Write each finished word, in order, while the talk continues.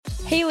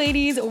Hey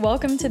ladies,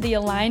 welcome to the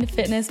Aligned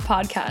Fitness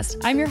Podcast.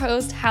 I'm your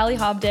host, Hallie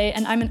Hobday,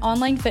 and I'm an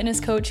online fitness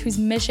coach whose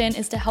mission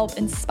is to help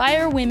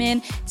inspire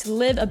women to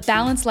live a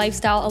balanced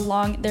lifestyle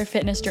along their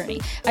fitness journey.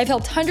 I've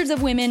helped hundreds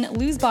of women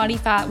lose body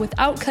fat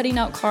without cutting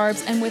out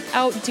carbs and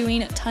without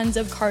doing tons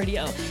of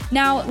cardio.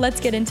 Now, let's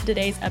get into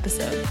today's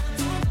episode.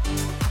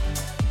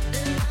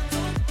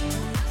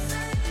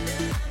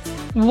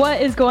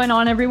 What is going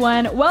on,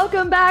 everyone?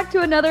 Welcome back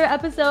to another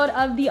episode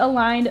of the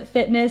Aligned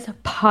Fitness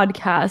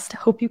Podcast.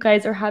 Hope you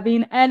guys are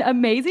having an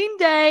amazing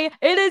day.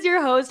 It is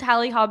your host,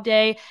 Hallie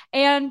Hobday.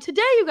 And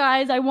today, you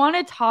guys, I want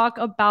to talk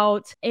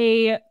about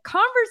a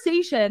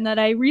conversation that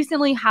I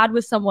recently had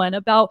with someone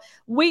about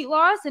weight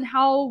loss and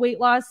how weight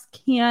loss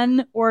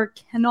can or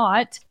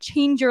cannot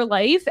change your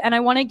life. And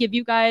I want to give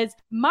you guys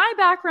my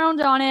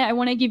background on it. I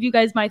want to give you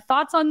guys my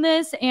thoughts on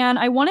this. And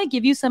I want to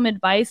give you some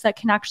advice that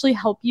can actually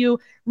help you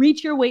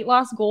reach your weight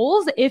loss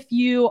goals if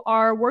you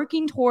are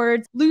working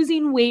towards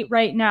losing weight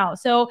right now.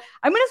 So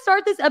I'm going to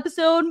start this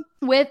episode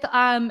with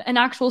an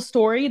actual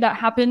story that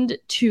happened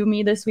to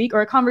me this week,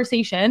 or a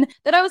conversation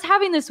that I was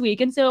having this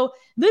week. And so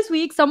this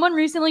week, someone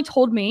recently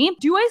told me,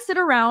 do I sit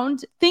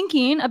around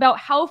thinking about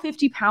how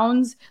 50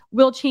 pounds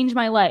will change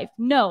my life?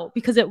 No,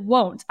 because it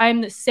won't.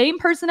 I'm the same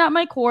person at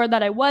my core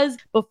that I was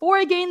before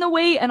I gained the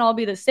weight, and I'll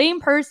be the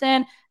same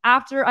person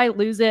after I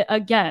lose it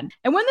again.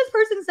 And when this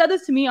person said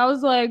this to me, I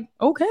was like,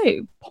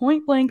 okay,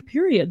 point blank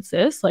period,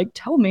 sis. Like,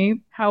 tell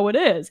me how it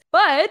is.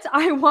 But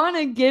I want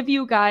to give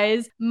you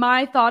guys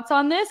my thoughts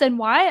on this and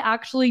why I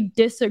actually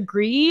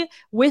disagree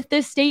with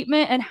this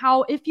statement, and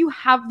how if you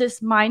have this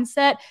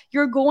mindset,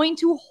 you're going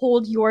to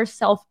hold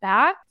yourself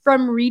back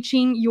from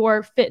reaching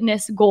your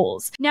fitness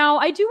goals. Now,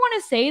 I do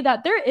want to say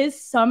that there is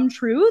some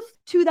truth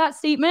to that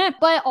statement,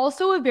 but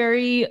also a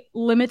very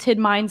limited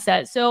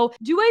mindset. So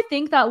do I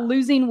think that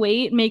losing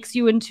weight makes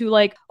you into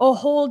like a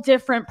whole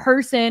different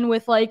person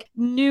with like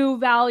new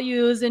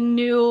values and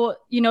new,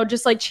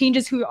 just like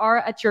changes who you are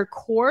at your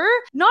core?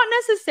 Not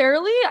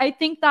necessarily. I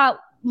think that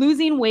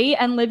losing weight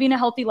and living a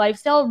healthy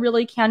lifestyle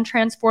really can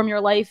transform your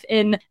life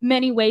in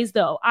many ways,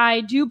 though. I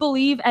do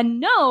believe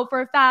and know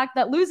for a fact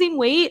that losing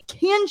weight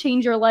can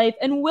change your life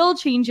and will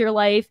change your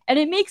life. And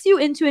it makes you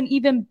into an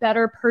even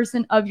better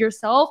person of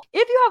yourself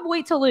if you have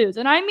weight to lose.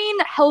 And I mean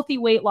healthy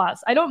weight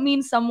loss. I don't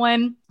mean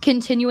someone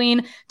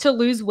continuing to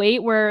lose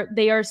weight where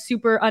they are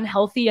super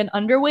unhealthy and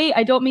underweight.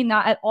 I don't mean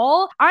that at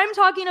all. I'm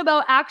talking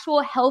about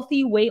actual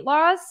healthy weight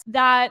loss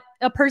that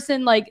a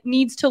person like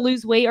needs to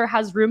lose weight or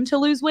has room to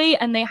lose weight,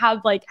 and they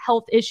have like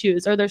health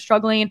issues or they're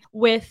struggling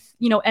with,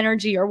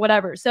 energy or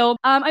whatever. So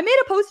I made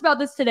a post about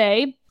this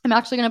today. I'm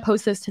actually going to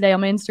post this today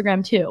on my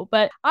Instagram too,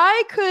 but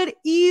I could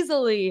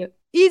easily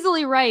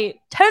write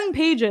 10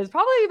 pages,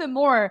 probably even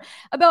more,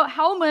 about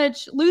how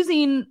much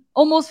losing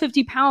almost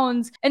 50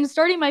 pounds and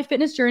starting my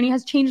fitness journey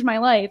has changed my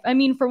life. I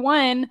mean, for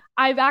one,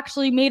 I've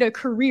actually made a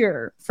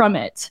career from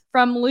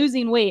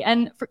losing weight,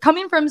 and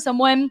coming from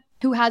someone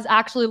who has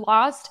actually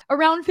lost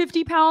around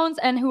 50 pounds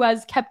and who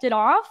has kept it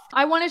off,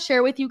 I want to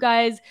share with you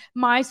guys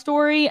my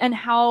story and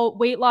how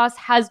weight loss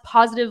has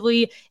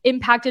positively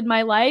impacted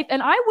my life.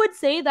 And I would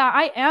say that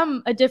I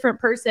am a different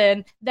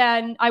person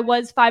than I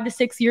was 5 to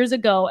 6 years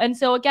ago. And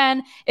so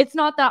again, it's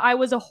not that I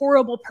was a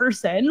horrible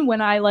person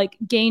when I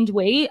gained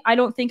weight. I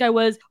don't think I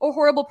was a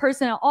horrible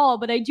person at all,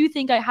 but I do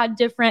think I had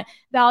different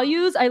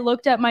values. I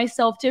looked at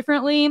myself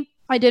differently.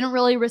 I didn't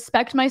really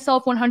respect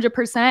myself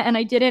 100%, and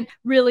I didn't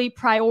really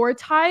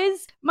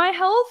prioritize my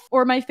health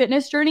or my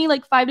fitness journey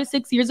 5 to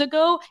 6 years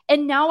ago.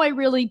 And now I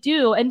really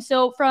do. And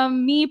so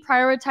from me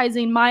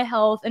prioritizing my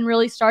health and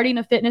really starting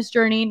a fitness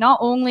journey, not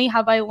only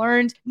have I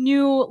learned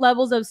new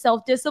levels of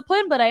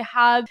self-discipline, but I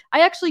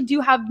actually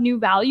do have new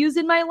values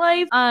in my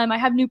life. I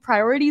have new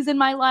priorities in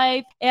my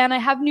life, and I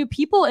have new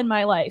people in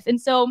my life. And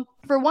so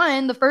for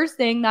one, the first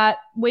thing that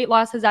weight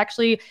loss has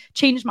actually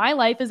changed my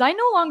life is I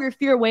no longer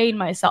fear weighing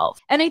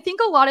myself. And I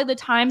think a lot of the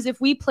times if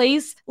we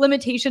place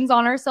limitations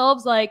on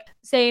ourselves, like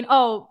saying,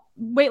 oh,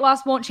 weight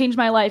loss won't change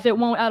my life. It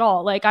won't at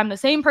all. I'm the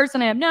same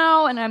person I am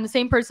now, and I'm the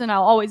same person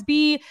I'll always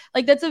be.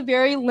 That's a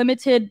very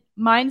limited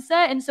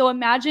mindset. And so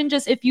imagine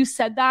just if you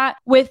said that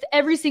with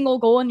every single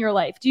goal in your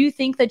life, do you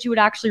think that you would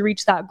actually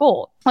reach that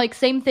goal?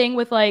 Same thing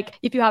with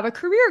if you have a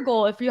career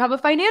goal, if you have a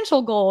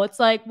financial goal, it's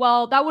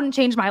well, that wouldn't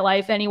change my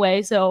life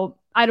anyway. So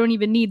I don't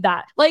even need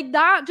that.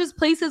 That just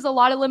places a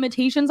lot of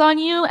limitations on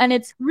you. And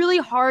it's really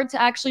hard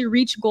to actually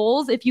reach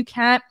goals if you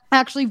can't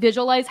actually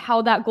visualize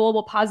how that goal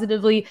will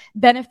positively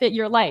benefit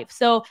your life.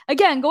 So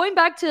again, going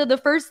back to the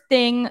first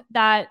thing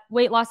that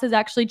weight loss has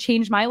actually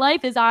changed my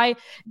life is I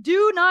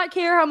do not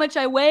care how much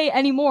I weigh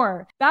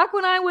anymore. Back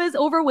when I was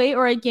overweight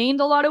or I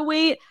gained a lot of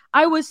weight,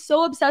 I was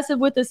so obsessive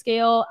with the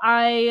scale.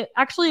 I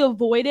actually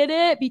avoided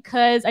it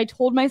because I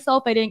told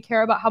myself I didn't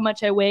care about how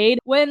much I weighed,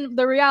 when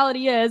the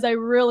reality is I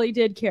really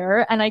did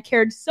care, and I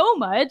cared so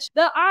much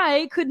that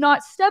I could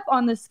not step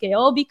on the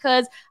scale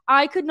because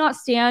I could not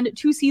stand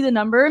to see the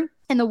number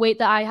and the weight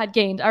that I had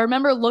gained. I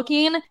remember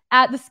looking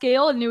at the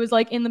scale and it was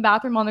in the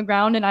bathroom on the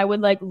ground, and I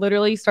would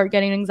literally start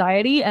getting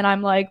anxiety, and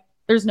I'm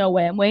there's no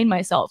way I'm weighing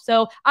myself.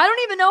 So I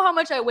don't even know how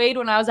much I weighed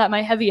when I was at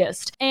my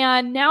heaviest.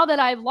 And now that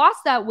I've lost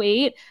that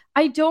weight,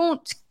 I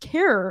don't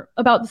care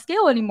about the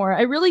scale anymore.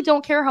 I really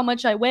don't care how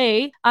much I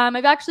weigh.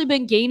 I've actually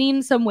been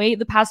gaining some weight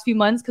the past few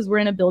months because we're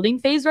in a building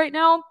phase right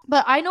now,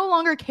 but I no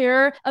longer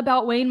care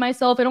about weighing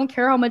myself. I don't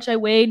care how much I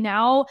weigh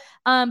now.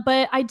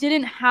 But I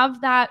didn't have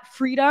that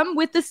freedom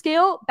with the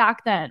scale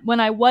back then when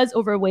I was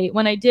overweight,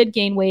 when I did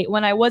gain weight,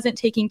 when I wasn't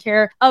taking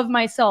care of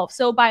myself.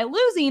 So by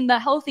losing the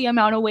healthy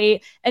amount of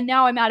weight, and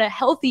now I'm at a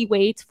healthy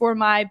weight for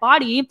my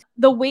body,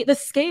 the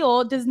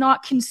scale does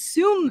not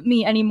consume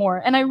me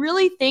anymore. And I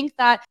really think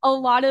that a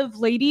lot of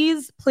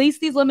ladies place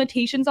these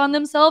limitations on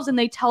themselves and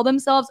they tell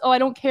themselves, oh, I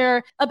don't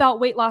care about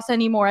weight loss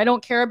anymore. I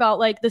don't care about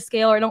like the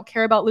scale, or I don't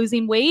care about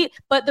losing weight.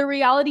 But the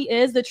reality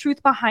is, the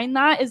truth behind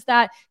that is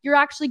that you're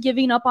actually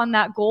giving up on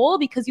that goal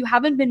because you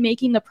haven't been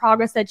making the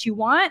progress that you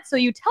want. So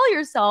you tell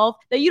yourself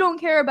that you don't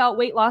care about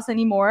weight loss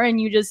anymore,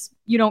 and you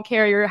don't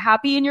care. You're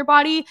happy in your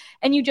body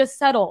and you just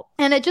settle.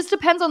 And it just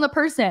depends on the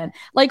person.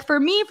 Like for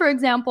me, for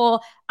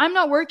example, I'm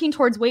not working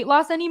towards weight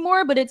loss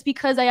anymore, but it's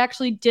because I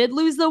actually did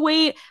lose the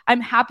weight.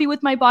 I'm happy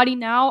with my body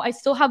now. I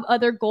still have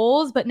other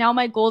goals, but now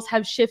my goals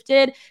have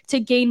shifted to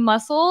gain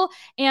muscle.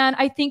 And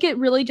I think it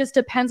really just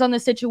depends on the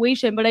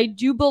situation. But I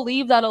do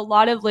believe that a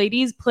lot of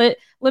ladies put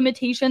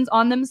limitations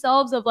on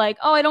themselves of like,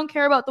 oh, I don't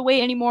care about the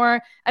weight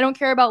anymore. I don't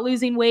care about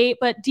losing weight.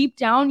 But deep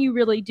down, you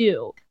really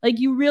do. Like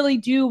you really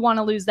do want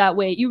to lose that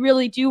weight. You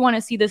really do want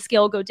to see the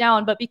scale go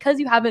down. But because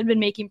you haven't been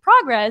making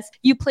progress,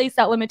 you place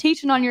that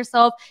limitation on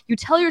yourself. You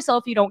tell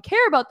yourself you don't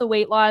care about the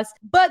weight loss,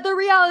 but the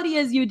reality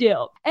is you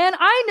do. And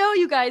I know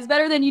you guys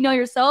better than you know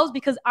yourselves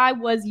because I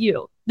was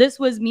you. This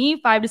was me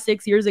 5 to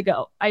 6 years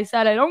ago. I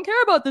said, I don't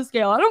care about the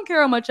scale. I don't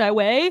care how much I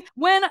weigh,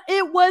 when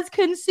it was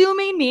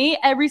consuming me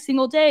every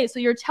single day. So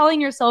you're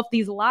telling yourself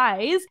these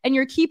lies and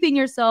you're keeping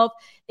yourself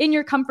in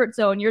your comfort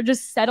zone. You're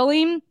just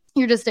settling.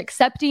 You're just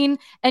accepting,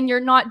 and you're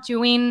not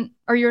doing,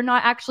 or you're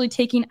not actually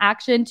taking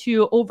action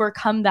to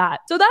overcome that.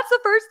 So that's the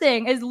first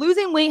thing, is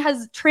losing weight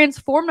has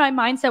transformed my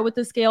mindset with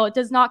the scale. It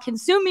does not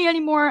consume me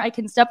anymore. I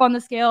can step on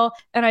the scale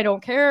and I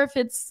don't care if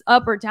it's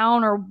up or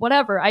down or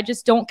whatever. I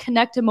just don't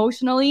connect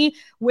emotionally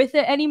with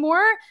it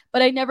anymore.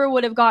 But I never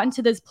would have gotten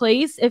to this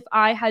place if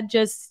I had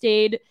just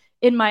stayed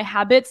in my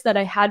habits that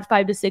I had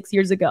 5 to 6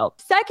 years ago.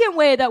 Second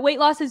way that weight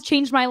loss has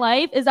changed my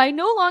life is I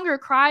no longer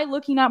cry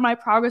looking at my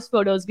progress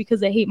photos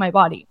because I hate my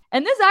body.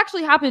 And this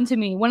actually happened to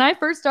me when I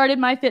first started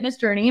my fitness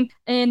journey,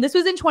 and this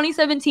was in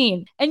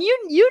 2017. And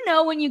you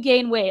know when you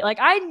gain weight, like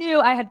I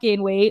knew I had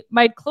gained weight.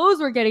 My clothes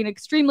were getting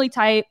extremely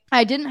tight.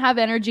 I didn't have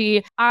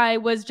energy. I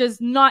was just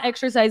not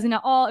exercising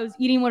at all. I was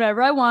eating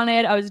whatever I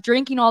wanted. I was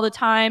drinking all the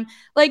time.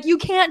 Like you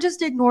can't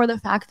just ignore the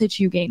fact that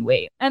you gain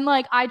weight. And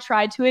like I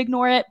tried to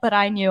ignore it, but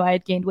I knew I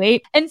had gained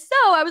weight. And so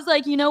I was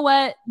like, you know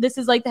what? This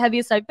is like the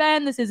heaviest I've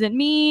been. This isn't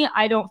me.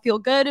 I don't feel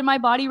good in my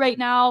body right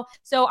now.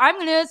 So I'm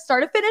going to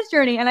start a fitness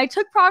journey. And I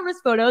took progress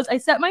photos. I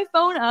set my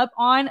phone up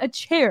on a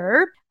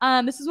chair.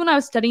 This is when I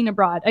was studying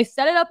abroad. I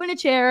set it up in a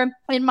chair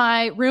in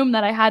my room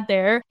that I had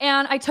there.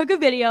 And I took a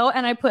video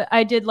and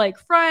I did like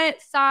front,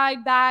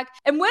 side, back.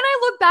 And when I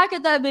look back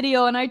at that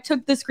video and I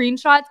took the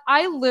screenshots,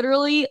 I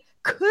literally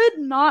could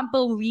not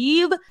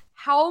believe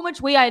how much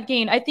weight I had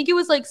gained. I think it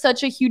was like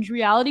such a huge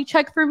reality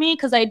check for me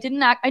because I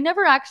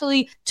never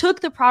actually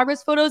took the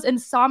progress photos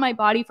and saw my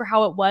body for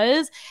how it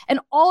was. And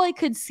all I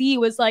could see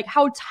was like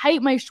how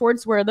tight my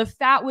shorts were. The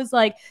fat was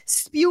like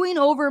spewing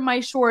over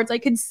my shorts. I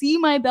could see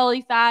my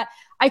belly fat.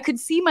 I could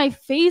see my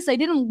face. I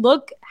didn't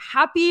look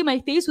happy. My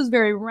face was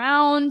very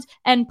round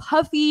and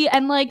puffy.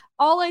 And like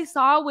all I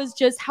saw was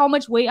just how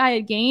much weight I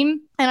had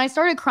gained. And I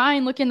started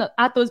crying looking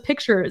at those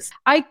pictures.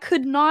 I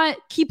could not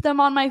keep them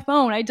on my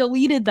phone. I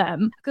deleted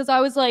them because I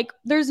was like,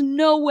 there's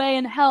no way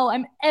in hell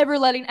I'm ever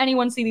letting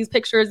anyone see these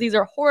pictures. These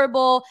are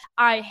horrible.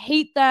 I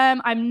hate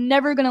them. I'm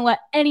never going to let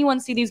anyone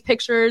see these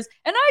pictures.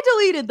 And I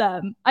deleted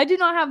them. I do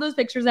not have those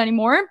pictures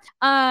anymore.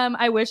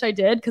 I wish I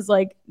did because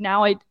like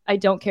now I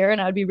don't care,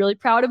 and I would be really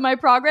proud of my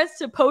progress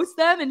to post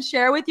them and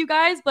share with you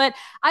guys. But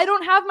I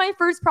don't have my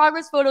first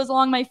progress photos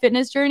along my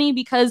fitness journey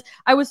because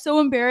I was so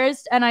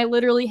embarrassed and I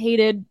literally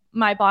hated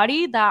my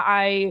body that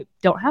I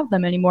don't have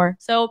them anymore.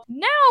 So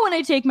now when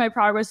I take my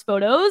progress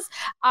photos,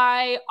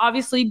 I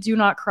obviously do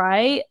not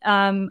cry.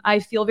 I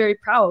feel very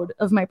proud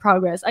of my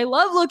progress. I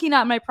love looking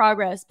at my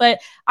progress, but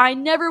I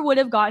never would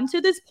have gotten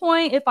to this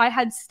point if I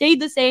had stayed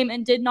the same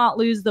and did not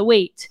lose the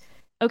weight.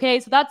 Okay,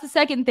 so that's the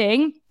second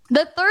thing.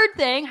 The third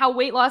thing, how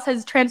weight loss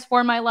has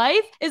transformed my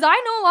life, is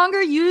I no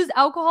longer use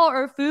alcohol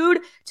or food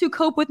to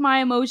cope with my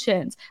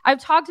emotions.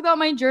 I've talked about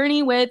my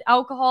journey with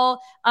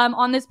alcohol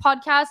on this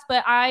podcast,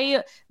 but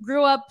I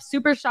grew up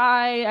super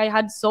shy. I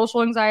had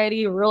social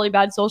anxiety, really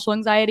bad social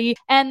anxiety.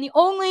 And the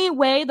only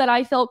way that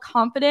I felt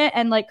confident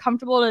and like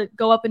comfortable to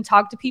go up and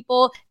talk to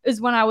people is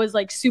when I was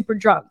like super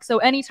drunk. So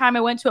anytime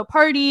I went to a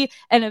party,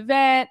 an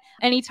event,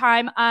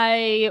 anytime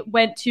I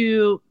went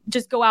to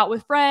just go out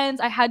with friends,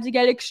 I had to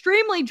get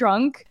extremely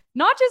drunk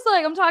not just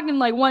like, I'm talking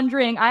like one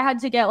drink. I had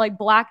to get like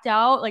blacked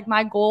out. Like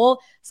my goal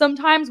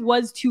sometimes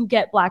was to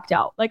get blacked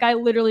out. Like I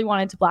literally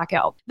wanted to black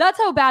out. That's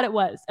how bad it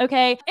was.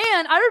 Okay.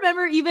 And I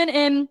remember even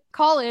in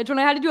college when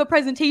I had to do a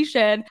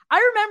presentation,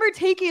 I remember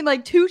taking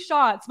like 2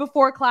 shots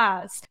before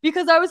class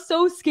because I was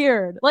so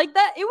scared. Like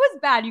that, it was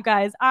bad, you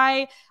guys.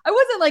 I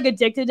wasn't like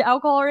addicted to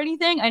alcohol or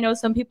anything. I know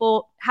some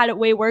people had it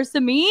way worse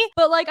than me,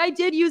 but like I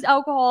did use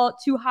alcohol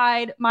to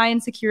hide my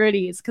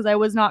insecurities because I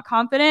was not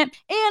confident.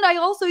 And I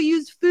also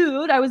used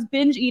food. I was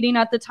binge eating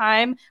at the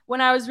time. When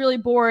I was really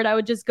bored, I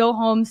would just go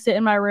home, sit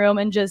in my room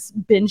and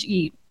just binge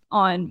eat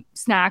on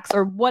snacks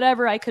or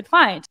whatever I could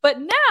find. But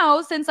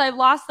now, since I've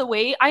lost the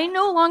weight, I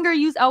no longer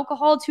use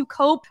alcohol to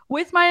cope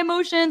with my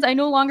emotions. I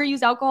no longer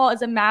use alcohol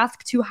as a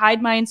mask to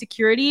hide my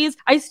insecurities.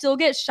 I still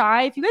get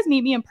shy. If you guys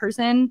meet me in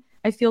person,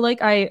 I feel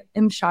like I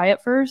am shy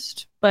at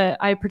first, but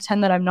I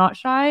pretend that I'm not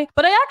shy.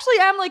 But I actually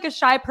am like a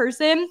shy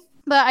person.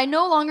 But I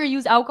no longer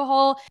use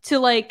alcohol to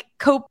like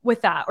cope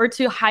with that or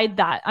to hide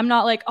that. I'm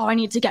not like, oh, I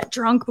need to get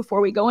drunk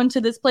before we go into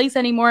this place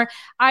anymore.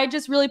 I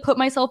just really put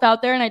myself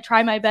out there and I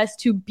try my best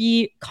to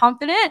be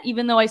confident,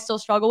 even though I still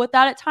struggle with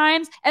that at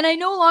times. And I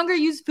no longer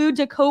use food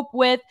to cope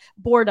with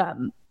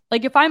boredom.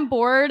 Like if I'm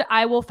bored,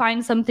 I will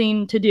find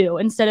something to do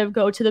instead of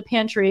go to the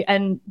pantry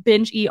and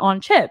binge eat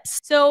on chips.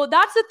 So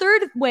that's the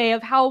third way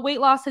of how weight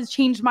loss has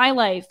changed my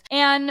life.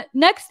 And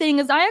next thing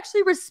is I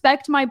actually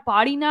respect my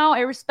body now. I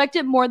respect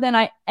it more than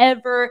I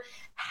ever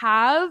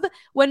have.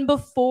 When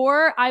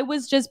before I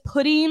was just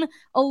putting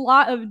a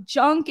lot of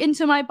junk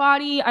into my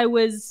body. I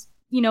was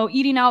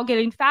eating out,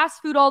 getting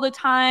fast food all the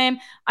time.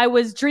 I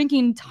was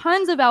drinking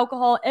tons of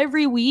alcohol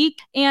every week.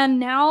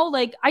 And now,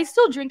 like, I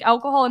still drink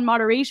alcohol in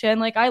moderation.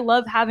 Like, I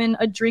love having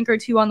a drink or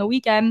 2 on the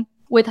weekend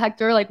with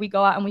Hector. Like, we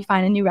go out and we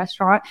find a new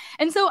restaurant.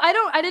 And so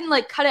I didn't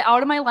like cut it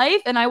out of my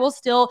life, and I will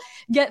still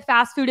get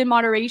fast food in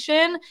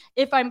moderation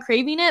if I'm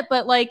craving it.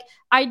 But like,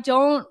 I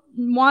don't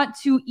want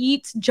to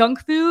eat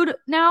junk food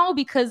now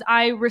because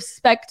I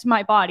respect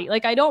my body.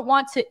 Like, I don't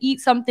want to eat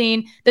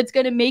something that's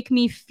going to make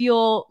me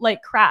feel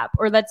like crap,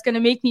 or that's going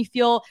to make me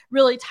feel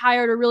really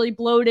tired or really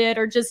bloated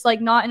or just like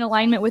not in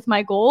alignment with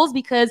my goals,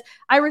 because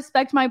I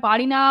respect my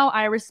body now.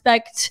 I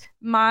respect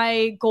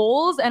my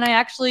goals, and I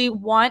actually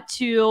want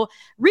to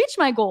reach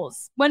my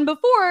goals. When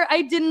before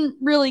I didn't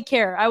really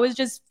care. I was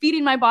just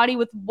feeding my body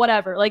with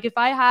whatever. Like if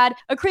I had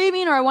a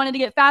craving or I wanted to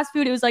get fast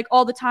food, it was like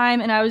all the time,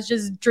 and I was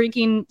just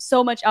drinking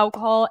so much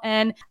alcohol.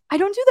 And I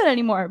don't do that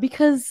anymore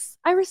because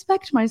I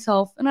respect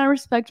myself and I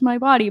respect my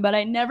body, but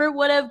I never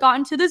would have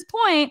gotten to this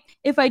point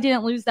if I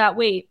didn't lose that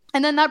weight.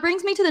 And then that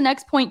brings me to the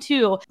next point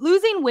too.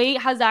 Losing weight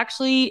has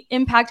actually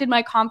impacted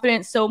my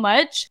confidence so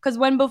much, because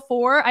when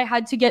before I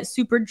had to get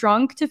super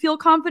drunk to feel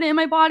confident in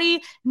my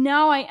body,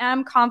 now I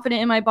am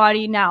confident in my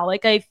body now.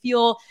 Like I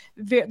feel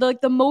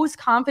like the most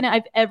confident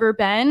I've ever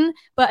been,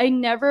 but I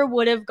never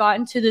would have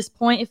gotten to this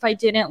point if I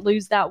didn't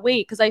lose that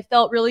weight, because I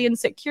felt really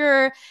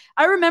insecure.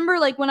 I remember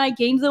like when I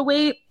gained the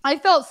weight, I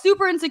felt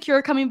super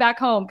insecure coming back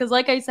home because,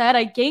 like I said,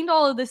 I gained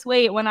all of this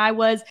weight when I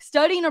was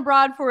studying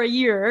abroad for a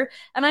year,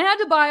 and I had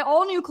to buy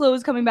all new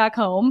clothes coming back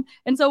home.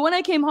 And so when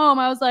I came home,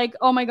 I was like,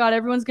 oh my God,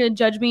 everyone's going to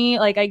judge me.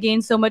 Like I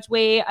gained so much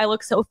weight. I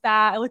look so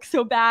fat. I look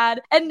so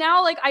bad. And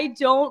now like I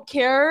don't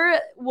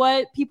care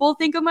what people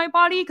think of my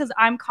body because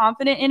I'm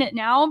confident in it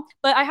now.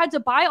 But I had to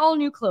buy all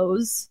new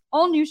clothes,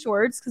 all new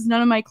shorts, because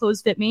none of my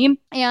clothes fit me.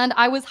 And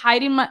I was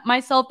hiding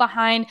myself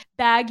behind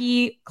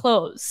baggy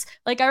clothes.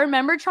 Like I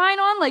remember trying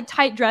on like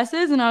tight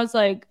dresses and I was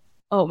like,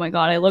 oh my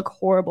God, I look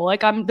horrible.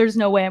 Like there's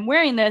no way I'm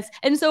wearing this.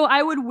 And so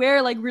I would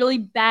wear like really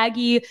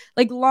baggy,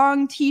 like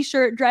long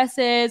t-shirt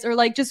dresses, or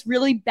like just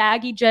really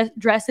baggy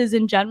dresses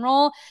in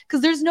general,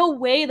 because there's no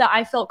way that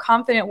I felt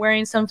confident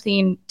wearing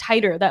something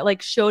tighter that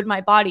like showed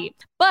my body.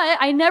 But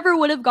I never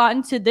would have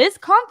gotten to this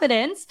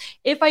confidence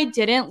if I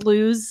didn't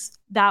lose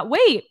that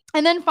weight.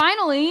 And then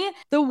finally,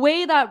 the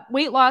way that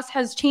weight loss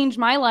has changed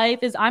my life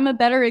is I'm a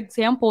better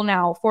example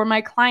now for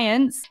my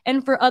clients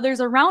and for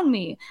others around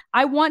me.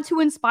 I want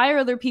to inspire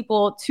other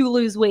people to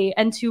lose weight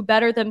and to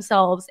better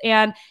themselves.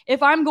 And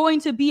if I'm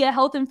going to be a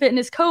health and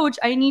fitness coach,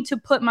 I need to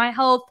put my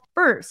health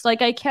first.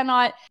 Like I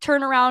cannot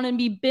turn around and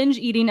be binge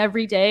eating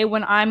every day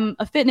when I'm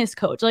a fitness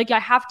coach. Like I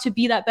have to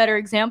be that better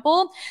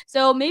example.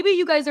 So maybe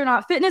you guys are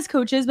not fitness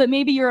coaches, but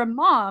maybe you're a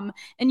mom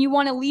and you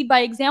want to lead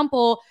by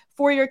example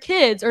for your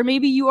kids, or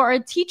maybe you are a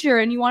teacher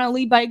and you want to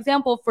lead by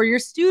example for your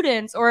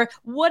students, or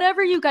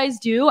whatever you guys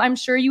do. I'm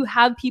sure you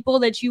have people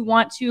that you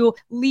want to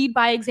lead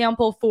by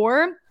example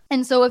for.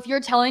 And so if you're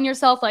telling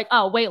yourself like,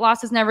 oh, weight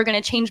loss is never going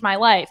to change my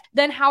life,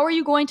 then how are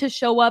you going to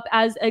show up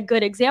as a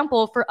good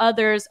example for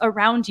others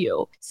around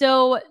you?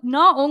 So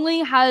not only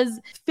has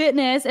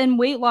fitness and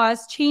weight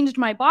loss changed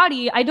my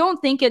body, I don't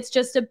think it's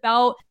just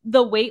about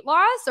the weight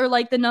loss or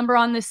like the number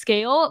on the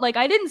scale. Like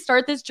I didn't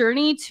start this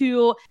journey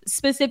to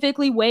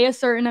specifically weigh a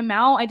certain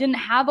amount. I didn't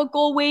have a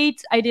goal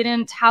weight. I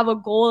didn't have a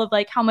goal of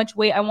like how much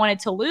weight I wanted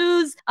to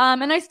lose.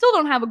 And I still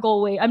don't have a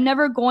goal weight. I'm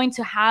never going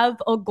to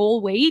have a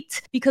goal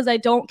weight because I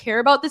don't care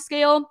about the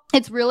scale.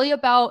 It's really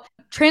about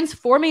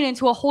transforming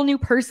into a whole new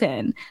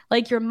person.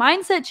 Like your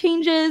mindset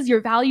changes,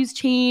 your values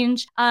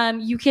change.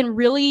 You can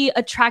really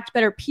attract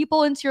better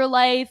people into your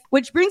life,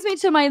 which brings me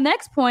to my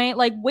next point.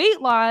 Like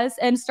weight loss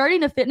and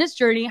starting a fitness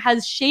journey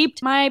has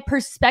shaped my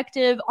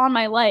perspective on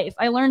my life.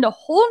 I learned a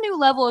whole new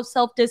level of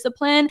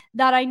self-discipline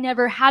that I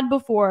never had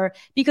before.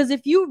 Because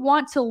if you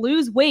want to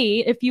lose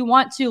weight, if you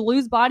want to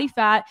lose body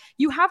fat,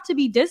 you have to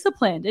be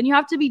disciplined, and you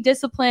have to be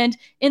disciplined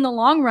in the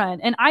long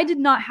run. And I did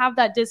not have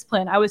that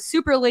discipline. I was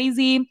super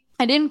lazy.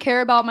 I didn't care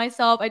about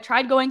myself. I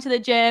tried going to the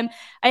gym.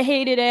 I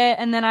hated it.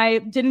 And then I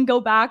didn't go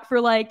back for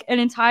like an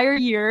entire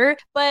year.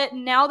 But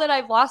now that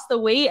I've lost the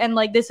weight and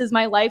like this is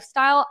my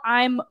lifestyle,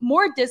 I'm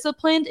more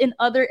disciplined in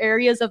other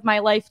areas of my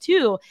life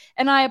too.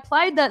 And I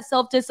applied that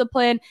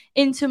self-discipline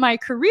into my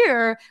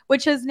career,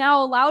 which has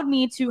now allowed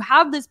me to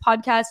have this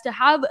podcast, to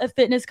have a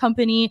fitness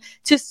company,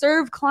 to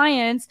serve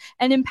clients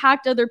and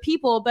impact other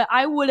people. But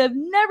I would have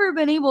never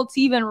been able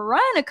to even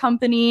run a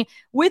company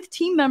with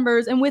team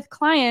members and with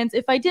clients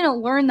if I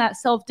didn't learn that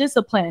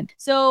self-discipline.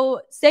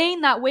 So saying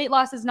that weight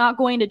loss is not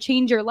going to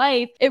change your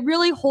life, it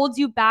really holds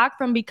you back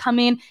from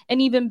becoming an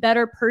even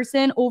better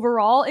person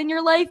overall in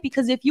your life.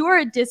 Because if you are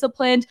a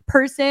disciplined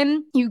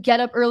person, you get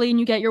up early and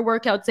you get your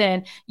workouts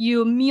in,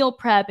 you meal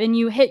prep and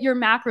you hit your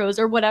macros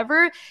or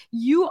whatever,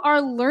 you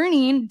are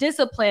learning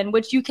discipline,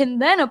 which you can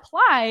then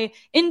apply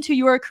into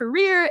your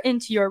career,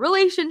 into your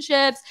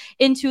relationships,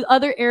 into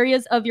other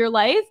areas of your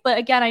life. But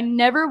again, I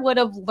never would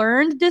have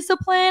learned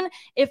discipline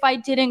if I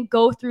didn't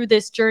go through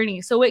this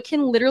journey. So it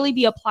can literally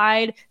be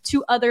applied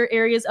to other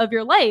areas of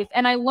your life.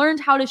 And I learned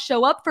how to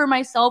show up for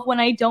myself when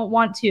I don't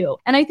want to.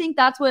 And I think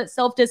that's what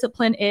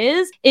self-discipline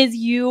is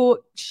you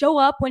show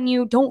up when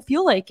you don't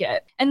feel like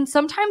it. And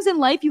sometimes in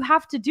life, you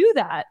have to do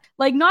that.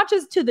 Like not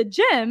just to the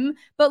gym,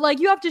 but like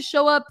you have to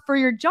show up for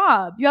your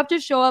job. You have to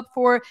show up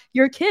for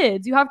your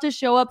kids. You have to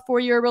show up for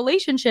your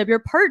relationship, your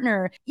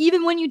partner,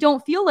 even when you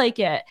don't feel like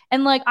it.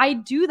 And like I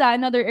do that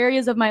in other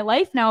areas of my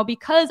life now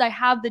because I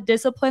have the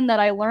discipline that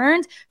I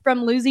learned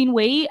from losing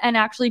weight and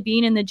actually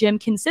being in the gym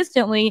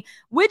consistently,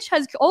 which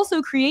has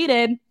also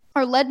created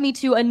or led me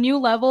to a new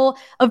level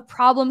of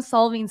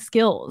problem-solving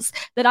skills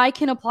that I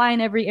can apply in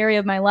every area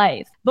of my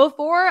life.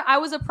 Before, I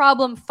was a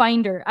problem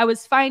finder. I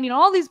was finding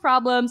all these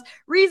problems,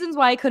 reasons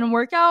why I couldn't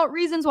work out,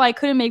 reasons why I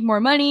couldn't make more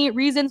money,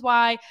 reasons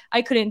why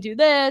I couldn't do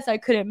this, I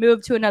couldn't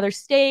move to another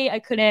state, I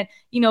couldn't,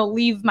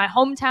 leave my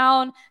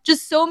hometown.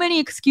 Just so many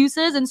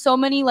excuses and so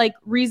many like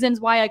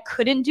reasons why I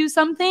couldn't do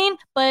something.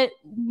 But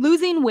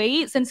losing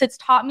weight, since it's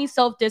taught me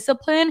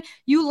self-discipline,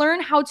 you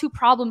learn how to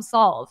problem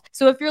solve.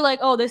 So if you're like,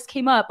 oh, this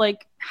came up,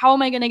 like, how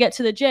am I going to get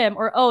to the gym?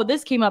 Or, oh,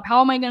 this came up.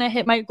 How am I going to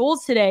hit my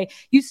goals today?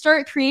 You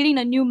start creating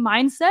a new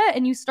mindset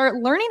and you start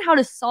learning how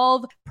to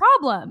solve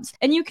problems,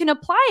 and you can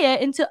apply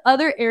it into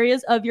other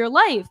areas of your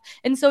life.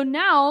 And so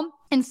now,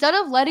 instead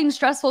of letting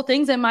stressful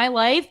things in my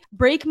life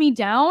break me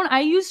down,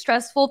 I use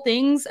stressful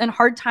things and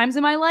hard times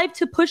in my life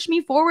to push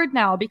me forward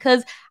now,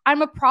 because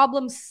I'm a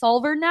problem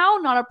solver now,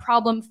 not a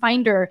problem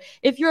finder.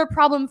 If you're a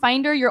problem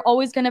finder, you're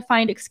always going to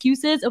find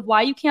excuses of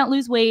why you can't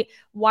lose weight,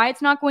 why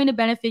it's not going to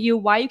benefit you,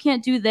 why you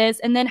can't do this.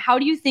 And then how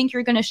do you think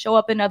you're going to show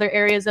up in other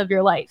areas of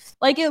your life?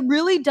 Like it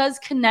really does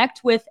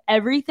connect with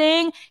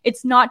everything.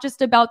 It's not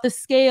just about the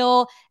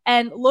scale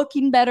and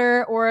looking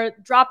better or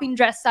dropping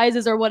dress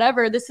sizes or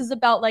whatever. This is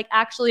about like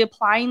actually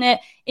applying it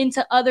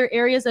into other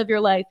areas of your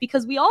life,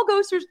 because we all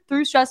go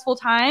through stressful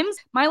times.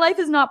 My life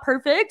is not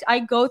perfect. I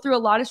go through a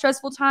lot of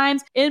stressful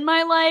times in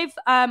my life.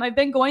 I've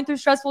been going through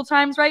stressful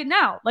times right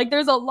now. Like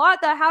there's a lot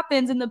that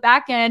happens in the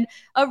back end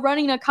of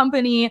running a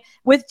company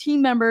with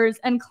team members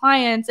and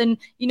clients and,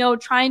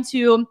 trying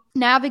to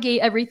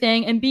navigate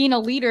everything and being a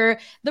leader.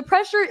 The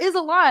pressure is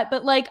a lot,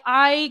 but like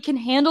I can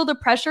handle the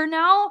pressure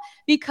now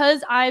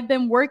because I've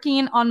been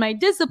working on my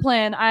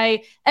discipline.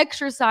 I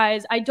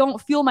exercise. I don't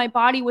fuel my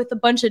body with a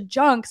bunch of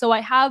junk. So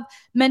I have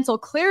mental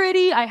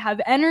clarity. I have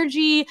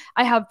energy.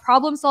 I have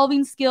problem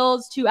solving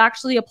skills to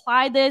actually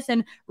apply this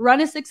and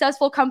run a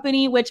successful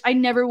company, which I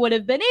never would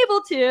have been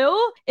able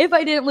to if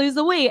I didn't lose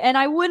the weight. And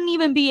I wouldn't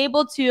even be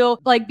able to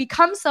like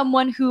become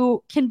someone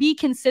who can be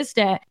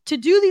consistent to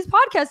do these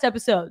podcast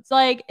episodes.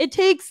 Like it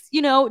takes,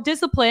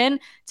 discipline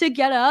to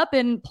get up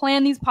and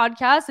plan these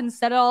podcasts and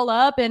set it all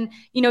up and,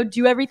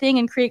 do everything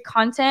and create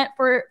content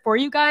for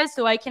you guys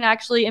so I can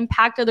actually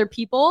impact other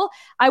people.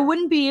 I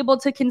wouldn't be able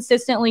to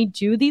consistently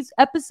do these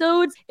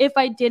episodes if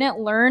I didn't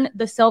learn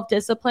the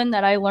self-discipline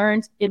that I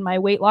learned in my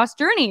weight loss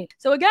journey.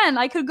 So again,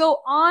 I could go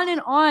on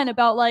and on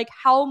about like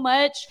how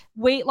much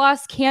weight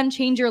loss can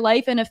change your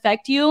life and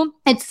affect you.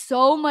 It's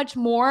so much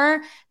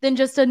more than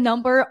just a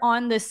number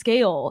on the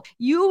scale.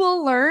 You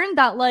will learn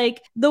that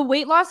like the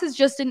weight loss is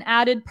just an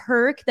added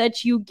perk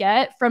that you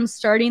get from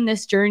starting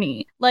this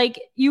journey. Like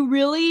you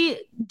really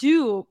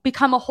do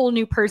become a whole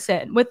new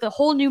person with a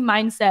whole new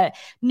mindset,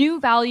 new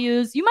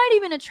values. You might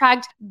even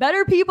attract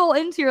better people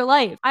into your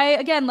life.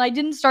 I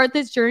didn't start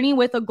this journey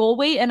with a goal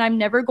weight, and I'm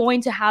never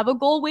going to have a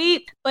goal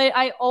weight, but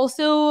I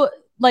also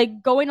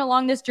like going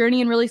along this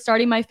journey and really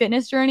starting my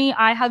fitness journey,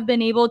 I have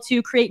been able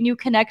to create new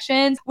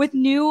connections with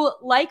new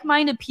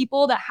like-minded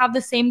people that have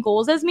the same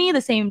goals as me,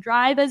 the same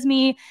drive as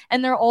me,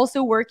 and they're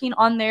also working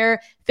on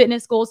their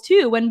fitness goals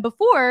too. When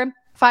before,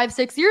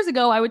 5-6 years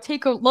ago, I would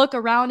take a look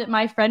around at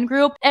my friend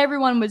group.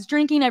 Everyone was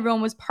drinking,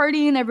 everyone was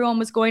partying, everyone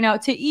was going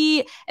out to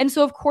eat. And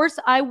so of course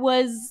I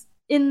was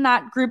in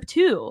that group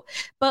too.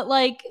 But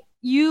like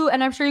you,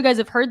 and I'm sure you guys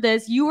have heard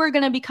this, you are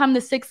going to become the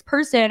sixth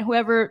person,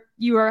 whoever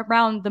you are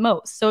around the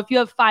most. So if you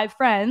have 5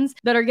 friends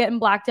that are getting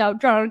blacked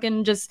out drunk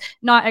and just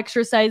not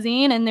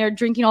exercising and they're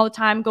drinking all the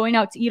time, going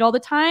out to eat all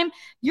the time,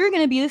 you're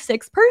going to be the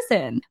 6th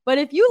person. But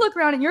if you look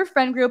around in your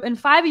friend group and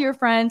 5 of your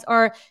friends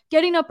are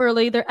getting up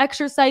early, they're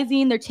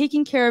exercising, they're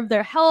taking care of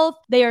their health,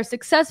 they are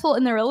successful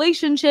in their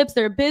relationships,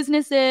 their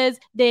businesses,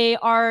 they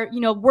are,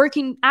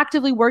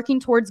 actively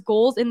working towards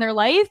goals in their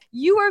life,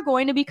 you are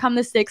going to become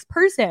the 6th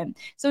person.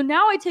 So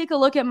now I take a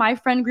look at my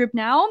friend group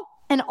now.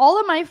 And most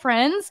of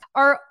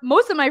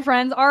my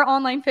friends are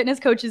online fitness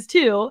coaches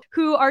too,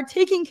 who are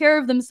taking care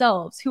of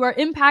themselves, who are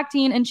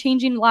impacting and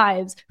changing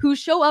lives, who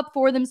show up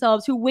for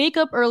themselves, who wake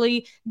up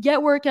early, get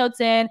workouts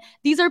in.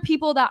 These are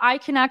people that I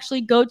can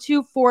actually go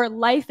to for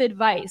life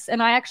advice.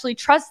 And I actually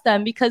trust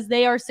them because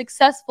they are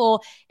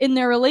successful in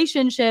their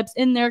relationships,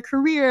 in their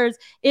careers,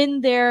 in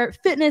their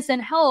fitness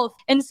and health.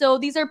 And so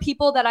these are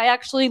people that I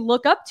actually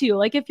look up to.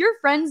 Like if your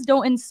friends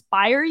don't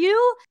inspire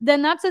you,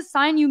 then that's a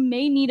sign you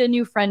may need a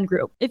new friend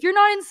group. If you're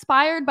not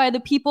inspired by the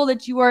people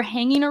that you are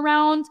hanging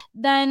around,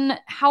 then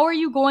how are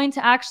you going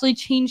to actually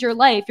change your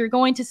life? You're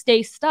going to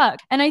stay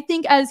stuck. And I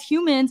think as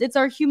humans, it's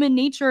our human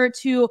nature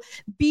to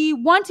be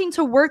wanting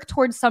to work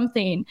towards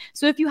something.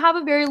 So if you have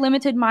a very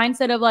limited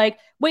mindset of like,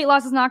 weight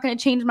loss is not going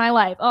to change my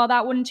life. Oh,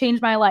 that wouldn't change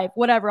my life.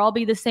 Whatever, I'll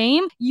be the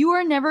same. You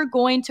are never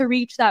going to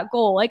reach that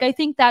goal. Like, I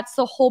think that's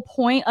the whole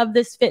point of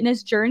this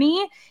fitness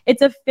journey.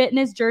 It's a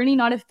fitness journey,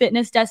 not a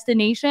fitness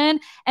destination.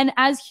 And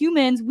as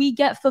humans, we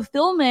get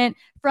fulfillment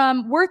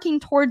from working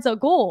towards a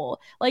goal.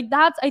 Like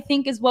that's, I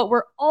think, is what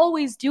we're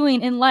always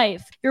doing in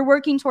life. You're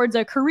working towards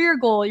a career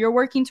goal. You're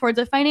working towards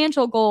a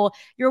financial goal.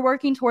 You're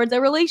working towards a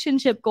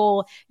relationship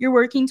goal. You're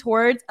working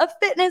towards a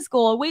fitness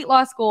goal, a weight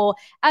loss goal.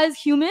 As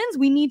humans,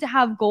 we need to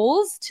have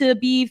goals to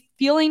be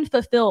feeling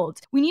fulfilled.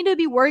 We need to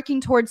be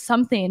working towards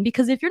something,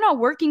 because if you're not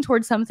working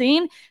towards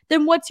something,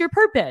 then what's your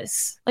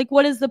purpose? Like,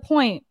 what is the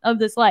point of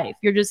this life?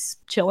 You're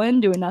just chilling,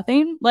 doing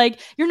nothing.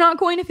 Like, you're not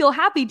going to feel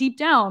happy deep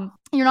down.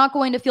 You're not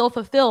going to feel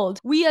fulfilled.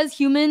 We as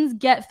humans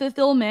get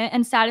fulfillment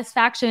and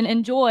satisfaction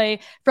and joy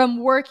from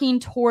working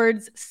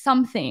towards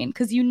something,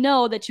 because you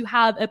know that you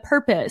have a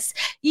purpose.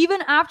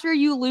 Even after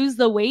you lose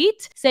the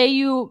weight, say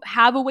you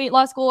have a weight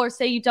loss goal or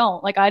say you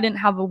don't. Like, I didn't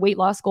have a weight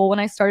loss goal when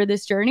I started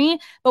this journey,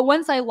 but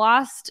once I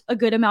lost a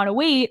good amount of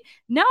weight,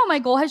 now my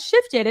goal has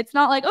shifted. It's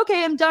not like,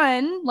 okay, I'm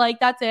done.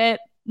 Like, that's it.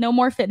 No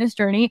more fitness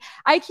journey.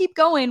 I keep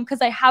going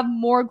because I have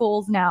more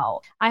goals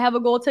now. I have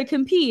a goal to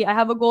compete. I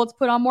have a goal to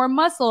put on more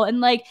muscle.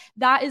 And like,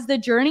 that is the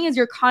journey, as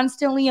you're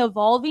constantly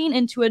evolving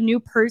into a new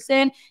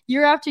person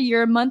year after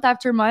year, month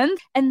after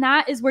month. And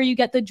that is where you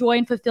get the joy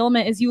and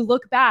fulfillment, as you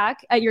look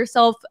back at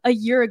yourself a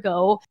year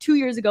ago, 2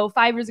 years ago,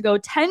 5 years ago,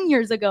 10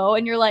 years ago.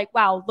 And you're like,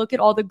 wow, look at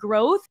all the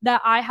growth that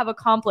I have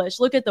accomplished.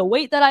 Look at the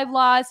weight that I've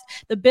lost,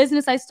 the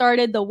business I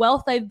started, the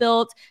wealth I've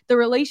built, the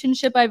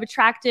relationship I've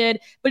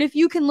attracted. But if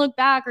you can look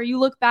back, or you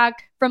look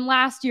back from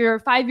last year or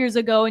 5 years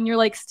ago and you're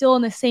like still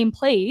in the same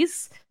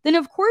place, then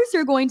of course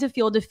you're going to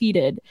feel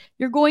defeated.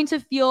 You're going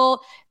to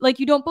feel like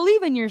you don't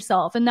believe in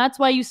yourself. And that's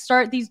why you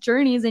start these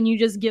journeys and you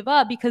just give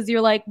up, because you're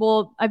like,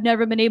 well, I've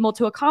never been able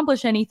to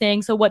accomplish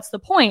anything. So what's the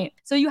point?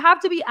 So you have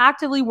to be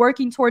actively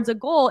working towards a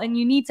goal, and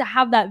you need to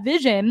have that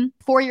vision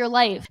for your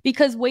life,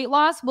 because weight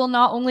loss will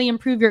not only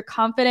improve your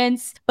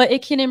confidence, but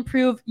it can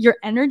improve your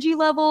energy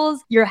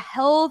levels, your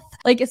health.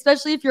 Like,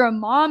 especially if you're a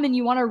mom and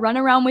you want to run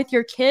around with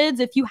your kids,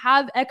 if you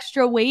have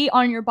extra weight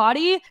on your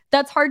body,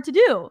 that's hard to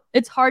do.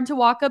 It's hard to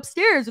walk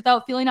upstairs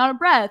without feeling out of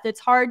breath. It's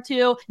hard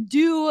to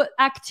do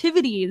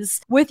activities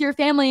with your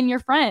family and your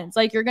friends.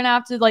 Like, you're going to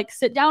have to like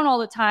sit down all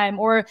the time.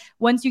 Or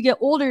once you get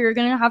older, you're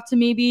going to have to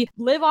maybe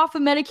live off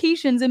of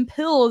medications and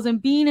pills and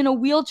being in a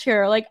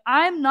wheelchair. Like,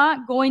 I'm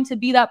not going to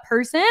be that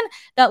person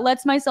that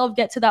lets myself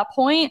get to that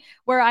point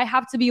where I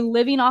have to be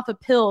living off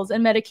of pills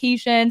and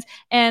medications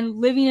and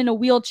living in a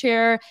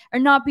wheelchair, or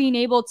not being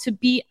able to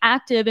be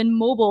active and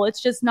mobile.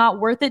 It's just not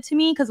worth it to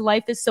me, because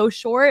life is so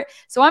short.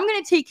 So I'm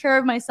going to take care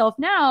of myself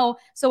now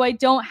so I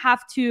don't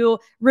have to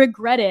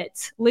regret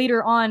it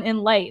later on in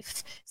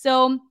life.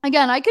 So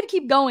again, I could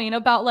keep going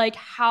about like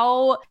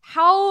how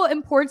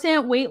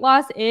important weight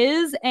loss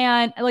is,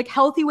 and like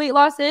healthy weight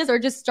loss is, or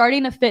just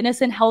starting a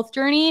fitness and health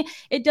journey.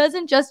 It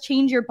doesn't just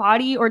change your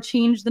body or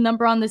change the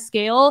number on the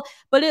scale,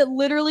 but it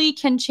literally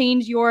can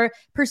change your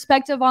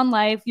perspective on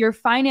life, your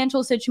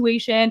financial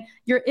situation,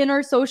 your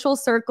inner social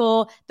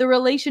circle, the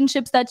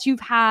relationships that you've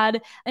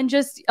had, and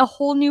just a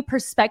whole new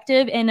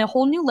perspective and a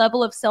whole new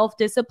level of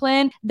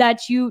self-discipline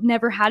that you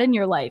never had in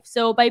your life.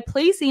 So by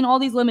placing all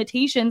these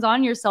limitations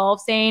on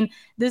yourself, saying, saying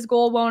this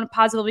goal won't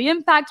positively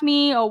impact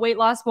me, or weight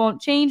loss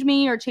won't change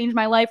me or change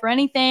my life or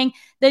anything,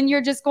 then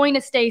you're just going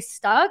to stay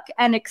stuck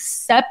and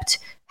accept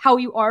how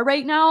you are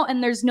right now,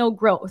 and there's no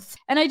growth.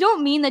 And I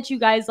don't mean that you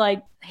guys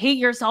like hate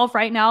yourself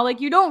right now.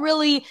 Like you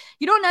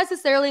don't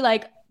necessarily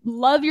like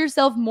love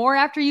yourself more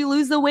after you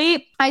lose the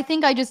weight. I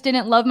think I just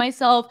didn't love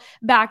myself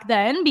back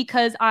then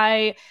because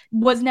I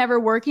was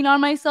never working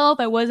on myself.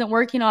 I wasn't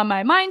working on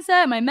my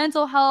mindset, my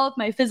mental health,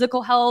 my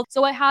physical health.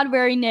 So I had a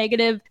very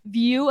negative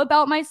view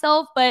about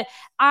myself, but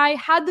I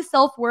had the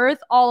self-worth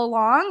all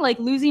along. Like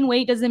losing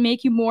weight doesn't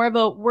make you more of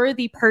a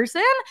worthy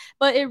person,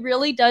 but it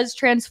really does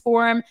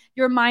transform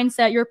your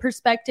mindset, your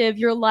perspective,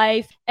 your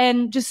life,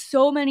 and just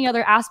so many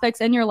other aspects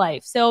in your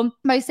life. So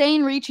by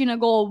saying reaching a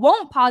goal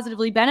won't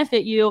positively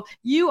benefit you,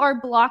 you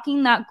are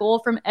blocking that goal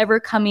from ever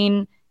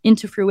coming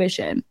into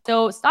fruition.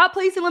 So stop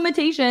placing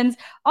limitations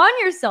on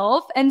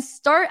yourself and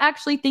start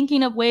actually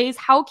thinking of ways,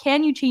 how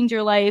can you change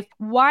your life?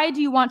 Why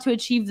do you want to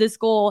achieve this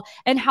goal?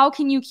 And how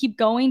can you keep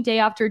going day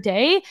after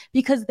day?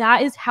 Because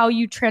that is how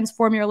you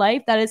transform your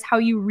life. That is how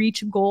you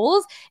reach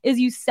goals, is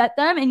you set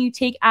them and you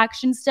take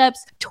action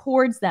steps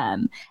towards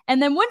them.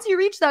 And then once you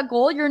reach that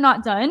goal, you're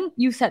not done.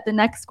 You set the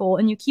next goal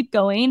and you keep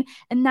going.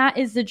 And that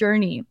is the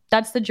journey.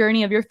 That's the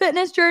journey of your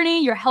fitness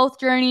journey, your health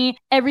journey,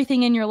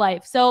 everything in your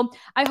life. So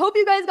I hope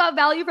you guys got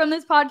value from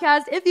this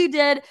podcast. If you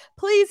did,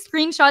 please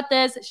screenshot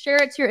this, share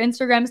it to your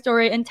Instagram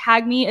story, and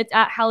tag me. It's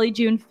at Hallie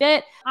June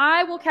Fit.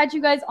 I will catch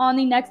you guys on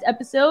the next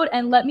episode,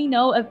 and let me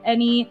know of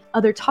any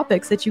other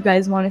topics that you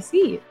guys want to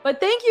see.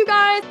 But thank you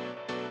guys.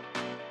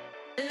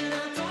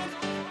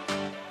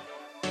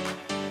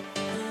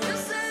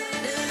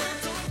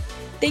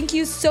 Thank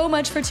you so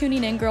much for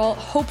tuning in, girl.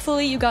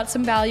 Hopefully you got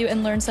some value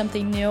and learned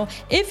something new.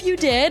 If you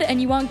did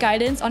and you want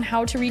guidance on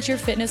how to reach your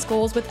fitness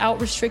goals without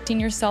restricting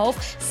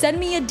yourself, send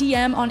me a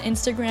DM on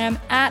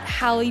Instagram at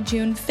Hallie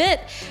June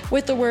Fit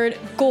with the word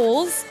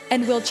goals,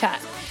 and we'll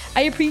chat.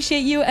 I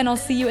appreciate you, and I'll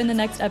see you in the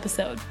next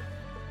episode.